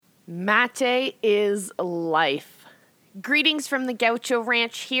Mate is life. Greetings from the Gaucho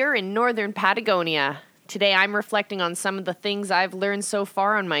Ranch here in northern Patagonia. Today I'm reflecting on some of the things I've learned so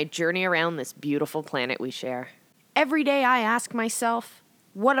far on my journey around this beautiful planet we share. Every day I ask myself,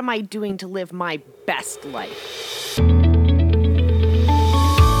 what am I doing to live my best life?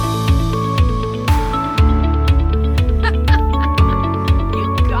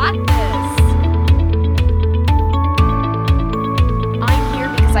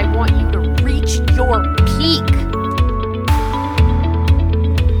 I want you to reach your peak.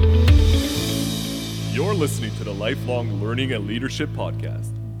 You're listening to the Lifelong Learning and Leadership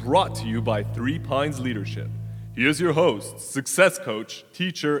Podcast, brought to you by Three Pines Leadership. Here's your host, success coach,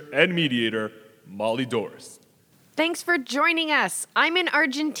 teacher, and mediator, Molly Doris. Thanks for joining us. I'm in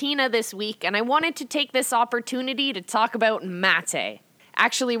Argentina this week, and I wanted to take this opportunity to talk about mate.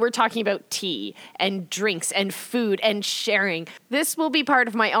 Actually, we're talking about tea and drinks and food and sharing. This will be part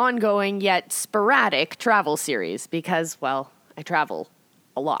of my ongoing yet sporadic travel series because, well, I travel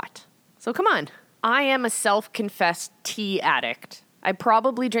a lot. So come on. I am a self-confessed tea addict. I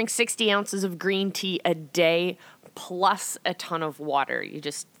probably drink 60 ounces of green tea a day plus a ton of water. You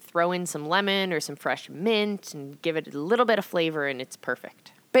just throw in some lemon or some fresh mint and give it a little bit of flavor and it's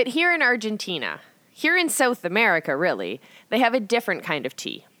perfect. But here in Argentina, here in South America, really, they have a different kind of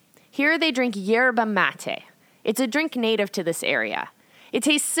tea. Here they drink yerba mate. It's a drink native to this area. It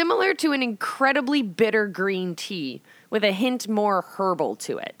tastes similar to an incredibly bitter green tea with a hint more herbal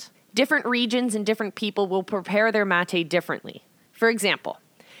to it. Different regions and different people will prepare their mate differently. For example,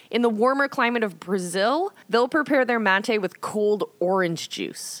 in the warmer climate of Brazil, they'll prepare their mate with cold orange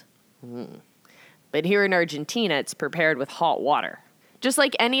juice. But here in Argentina, it's prepared with hot water. Just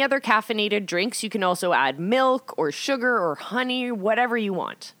like any other caffeinated drinks, you can also add milk or sugar or honey, whatever you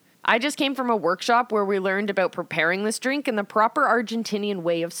want. I just came from a workshop where we learned about preparing this drink and the proper Argentinian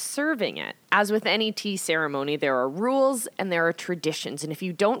way of serving it. As with any tea ceremony, there are rules and there are traditions, and if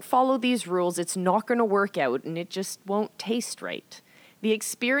you don't follow these rules, it's not going to work out and it just won't taste right. The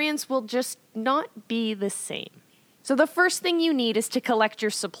experience will just not be the same. So the first thing you need is to collect your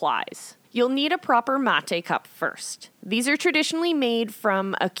supplies. You'll need a proper mate cup first. These are traditionally made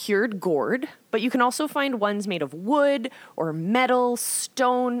from a cured gourd, but you can also find ones made of wood or metal,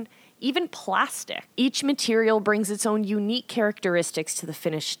 stone, even plastic. Each material brings its own unique characteristics to the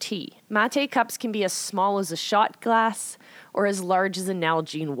finished tea. Mate cups can be as small as a shot glass or as large as a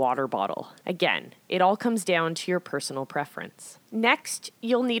Nalgene water bottle. Again, it all comes down to your personal preference. Next,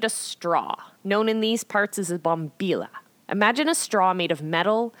 you'll need a straw, known in these parts as a bombilla. Imagine a straw made of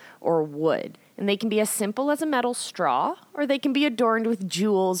metal or wood, and they can be as simple as a metal straw, or they can be adorned with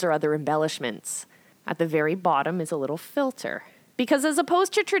jewels or other embellishments. At the very bottom is a little filter. Because as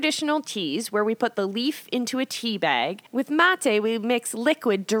opposed to traditional teas, where we put the leaf into a tea bag, with mate we mix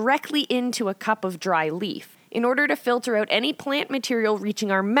liquid directly into a cup of dry leaf. In order to filter out any plant material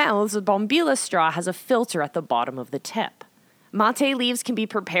reaching our mouths, a bombilla straw has a filter at the bottom of the tip. Mate leaves can be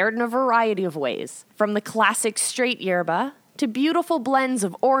prepared in a variety of ways, from the classic straight yerba to beautiful blends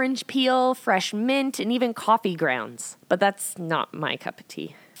of orange peel, fresh mint, and even coffee grounds. But that's not my cup of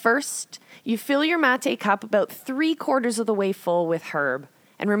tea. First, you fill your mate cup about 3/4 of the way full with herb,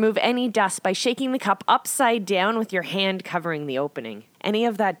 and remove any dust by shaking the cup upside down with your hand covering the opening. Any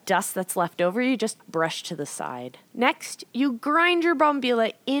of that dust that's left over, you just brush to the side. Next, you grind your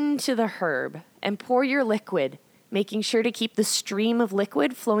bombilla into the herb and pour your liquid, making sure to keep the stream of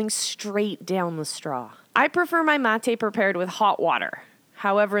liquid flowing straight down the straw. I prefer my mate prepared with hot water.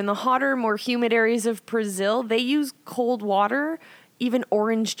 However, in the hotter, more humid areas of Brazil, they use cold water, even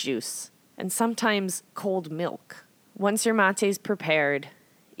orange juice, and sometimes cold milk. Once your mate is prepared,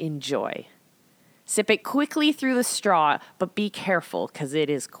 enjoy. Sip it quickly through the straw, but be careful because it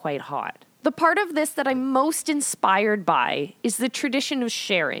is quite hot. The part of this that I'm most inspired by is the tradition of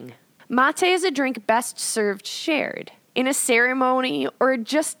sharing. Mate is a drink best served shared, in a ceremony or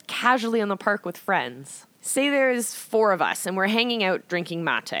just casually in the park with friends. Say there's 4 of us and we're hanging out drinking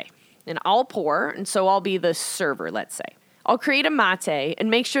mate, and I'll pour, and so I'll be the server, let's say. I'll create a mate and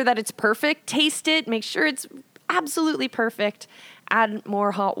make sure that it's perfect, taste it, make sure it's absolutely perfect, add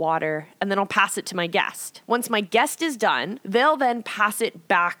more hot water, and then I'll pass it to my guest. Once my guest is done, they'll then pass it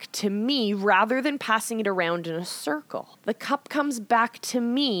back to me rather than passing it around in a circle. The cup comes back to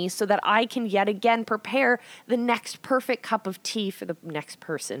me so that I can yet again prepare the next perfect cup of tea for the next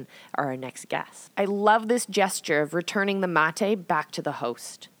person or our next guest. I love this gesture of returning the mate back to the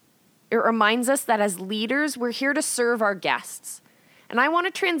host. It reminds us that as leaders, we're here to serve our guests. And I want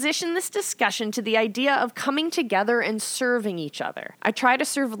to transition this discussion to the idea of coming together and serving each other. I try to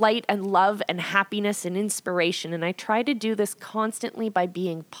serve light and love and happiness and inspiration, and I try to do this constantly by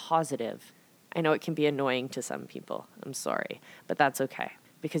being positive. I know it can be annoying to some people. I'm sorry, but that's okay,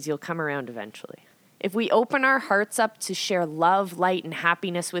 because you'll come around eventually. If we open our hearts up to share love, light, and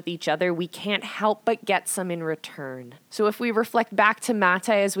happiness with each other, we can't help but get some in return. So if we reflect back to Mate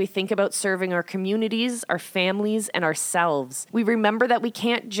as we think about serving our communities, our families, and ourselves, we remember that we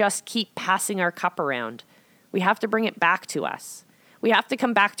can't just keep passing our cup around. We have to bring it back to us. We have to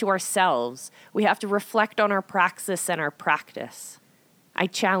come back to ourselves. We have to reflect on our praxis and our practice. I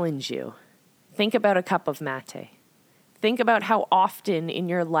challenge you. Think about a cup of mate. Think about how often in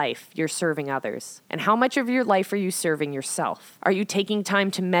your life you're serving others, and how much of your life are you serving yourself? Are you taking time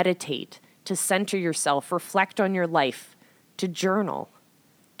to meditate, to center yourself, reflect on your life, to journal,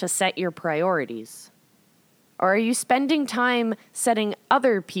 to set your priorities? Or are you spending time setting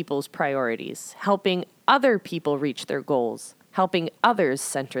other people's priorities, helping other people reach their goals, helping others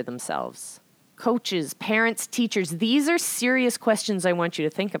center themselves? Coaches, parents, teachers, these are serious questions I want you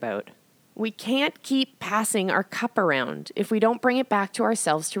to think about. We can't keep passing our cup around if we don't bring it back to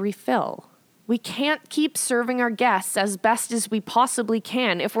ourselves to refill. We can't keep serving our guests as best as we possibly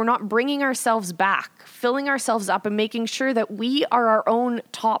can if we're not bringing ourselves back, filling ourselves up, and making sure that we are our own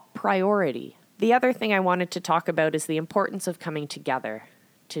top priority. The other thing I wanted to talk about is the importance of coming together,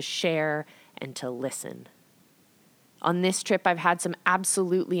 to share and to listen. On this trip, I've had some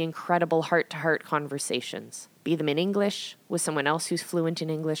absolutely incredible heart-to-heart conversations. Be them in English with someone else who's fluent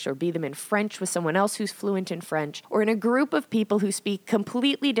in English, or be them in French with someone else who's fluent in French, or in a group of people who speak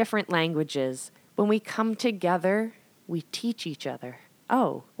completely different languages. When we come together, we teach each other.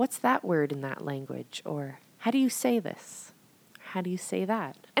 Oh, what's that word in that language? Or how do you say this? How do you say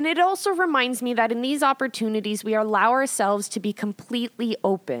that? And it also reminds me that in these opportunities, we allow ourselves to be completely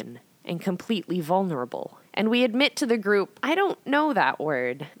open and completely vulnerable. And we admit to the group, I don't know that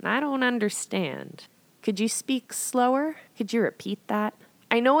word. I don't understand. Could you speak slower? Could you repeat that?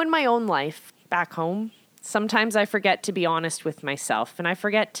 I know in my own life, back home, sometimes I forget to be honest with myself, and I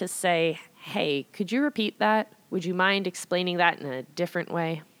forget to say, hey, could you repeat that? Would you mind explaining that in a different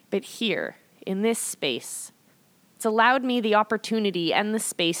way? But here, in this space, it's allowed me the opportunity and the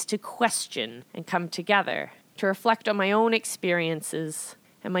space to question and come together, to reflect on my own experiences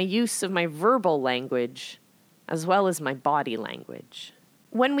and my use of my verbal language, as well as my body language.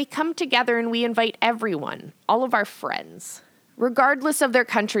 When we come together and we invite everyone, all of our friends, regardless of their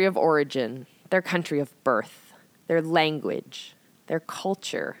country of origin, their country of birth, their language, their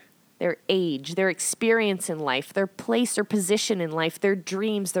culture, their age, their experience in life, their place or position in life, their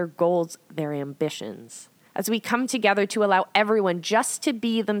dreams, their goals, their ambitions. As we come together to allow everyone just to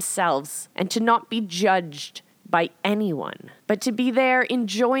be themselves and to not be judged by anyone, but to be there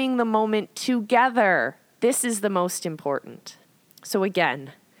enjoying the moment together. This is the most important. So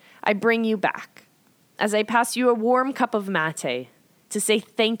again, I bring you back as I pass you a warm cup of mate to say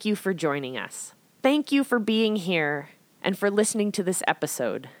thank you for joining us. Thank you for being here and for listening to this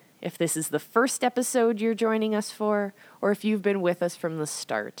episode. If this is the first episode you're joining us for, or if you've been with us from the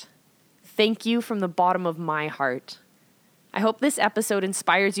start, thank you from the bottom of my heart. I hope this episode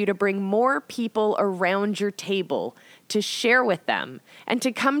inspires you to bring more people around your table, to share with them, and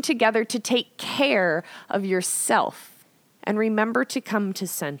to come together to take care of yourself. And remember to come to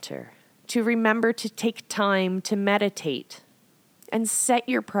center, to remember to take time to meditate and set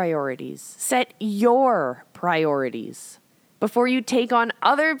your priorities. Set your priorities before you take on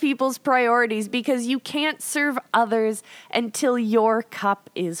other people's priorities, because you can't serve others until your cup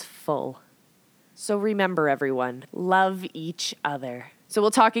is full. So remember, everyone, love each other. So we'll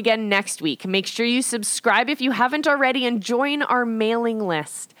talk again next week. Make sure you subscribe if you haven't already and join our mailing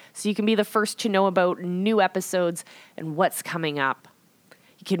list so you can be the first to know about new episodes and what's coming up.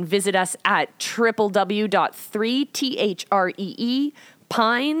 You can visit us at www.3THREE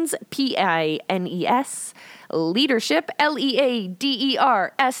Pines, Pines, Leadership,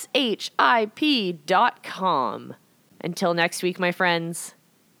 LEADERSHIP.com. Until next week, my friends,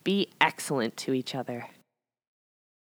 be excellent to each other.